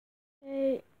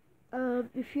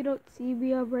if you don't see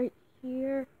me, I'm right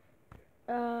here.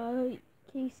 Can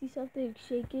you see something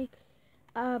shaking?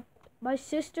 My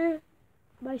sister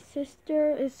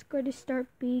is going to start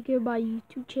being in my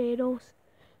YouTube channels.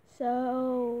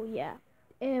 So yeah,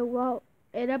 and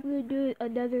I'm gonna do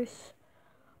another.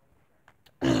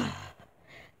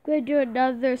 Gonna do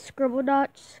another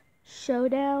Scribblenauts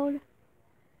showdown,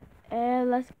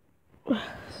 and let's.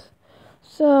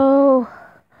 So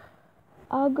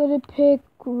I'm gonna pick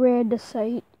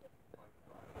Randicite,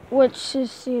 which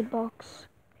is Sandbox.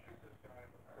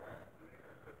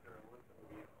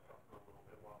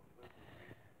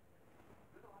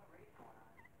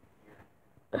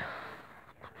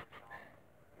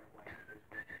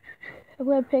 I'm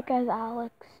gonna pick as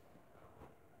Alex,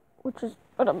 which is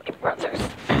one of my brothers.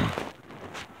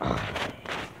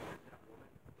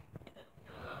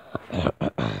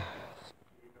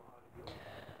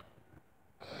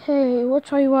 Hey,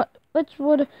 which one you want? Which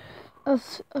one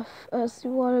of us you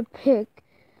want to pick?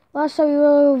 Last time we went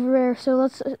over there, so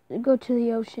let's go to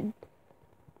the ocean.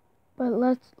 But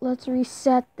let's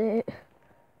reset it.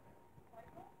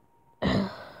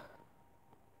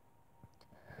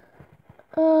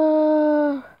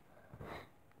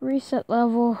 Reset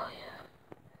level.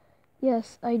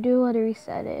 Yes, I do want to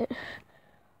reset it.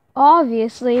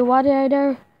 Obviously, why did I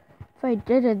know? If I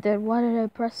didn't, then why did I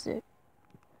press it?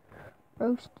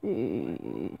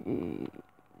 Roasting.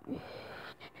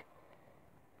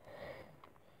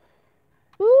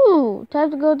 Ooh, time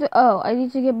to go to. Oh, I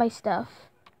need to get my stuff.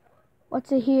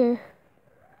 What's in here?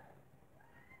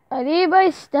 I need my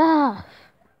stuff.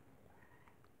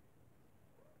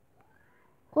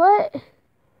 What?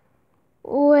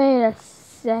 Wait a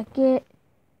second.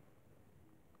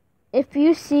 If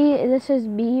you see, this is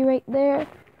me right there.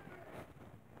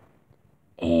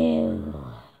 Ew.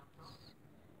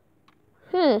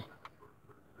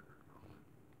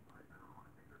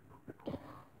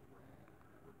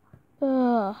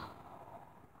 Ugh.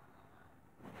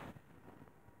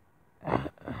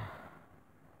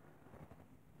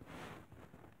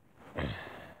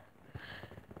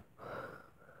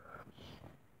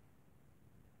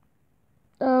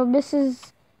 This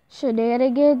is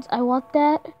shenanigans. I want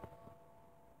that.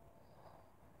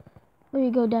 Let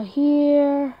me go down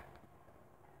here.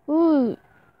 Ooh.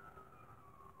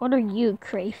 What are you,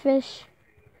 crayfish?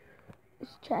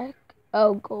 Let's check.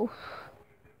 Oh, go.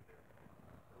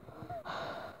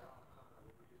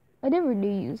 I never knew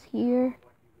you was here.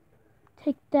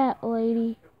 Take that,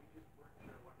 lady.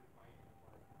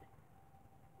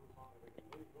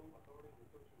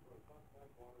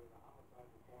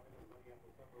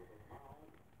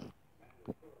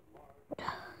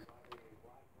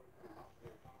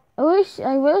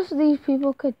 I wish these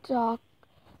people could talk.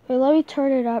 Wait, let me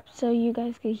turn it up so you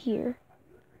guys can hear.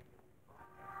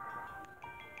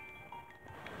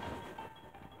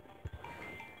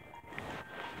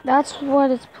 That's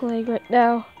what it's playing right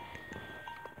now.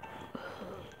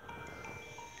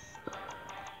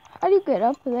 How do you get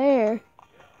up there?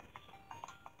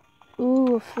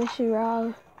 Ooh, a fishing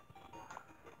rod.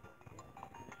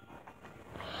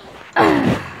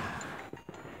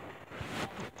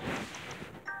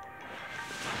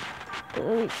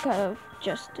 Let me kind of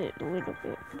adjust it a little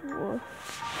bit more.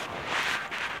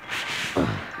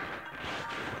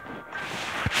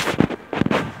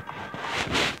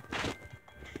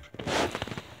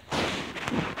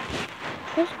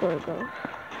 Let's go.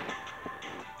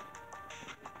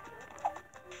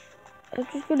 I'm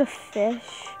just gonna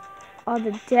fish on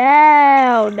the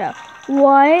down.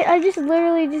 What? I just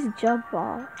literally just jump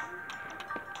off.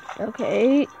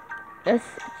 Okay, it's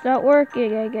not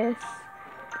working, I guess.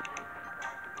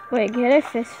 Wait, can I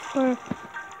fish for?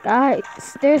 Guys,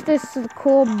 there's this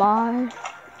cool mod.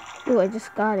 Ooh, I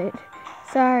just got it.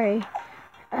 Sorry.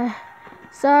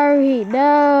 Sorry.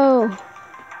 No,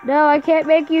 I can't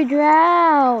make you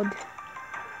drown.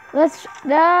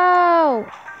 No.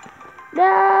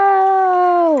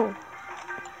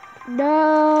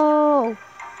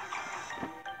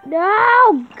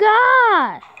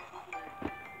 God.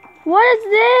 What is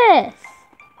this?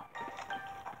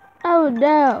 Oh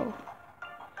no.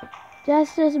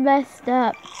 That's just messed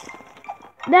up.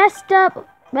 Messed up,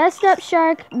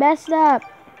 shark. Messed up.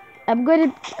 I'm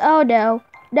gonna. Oh no.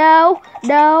 No.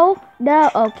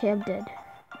 Okay, I'm dead.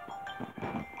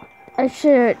 I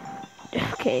should.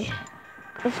 Okay.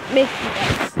 Let's make you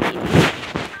guys see.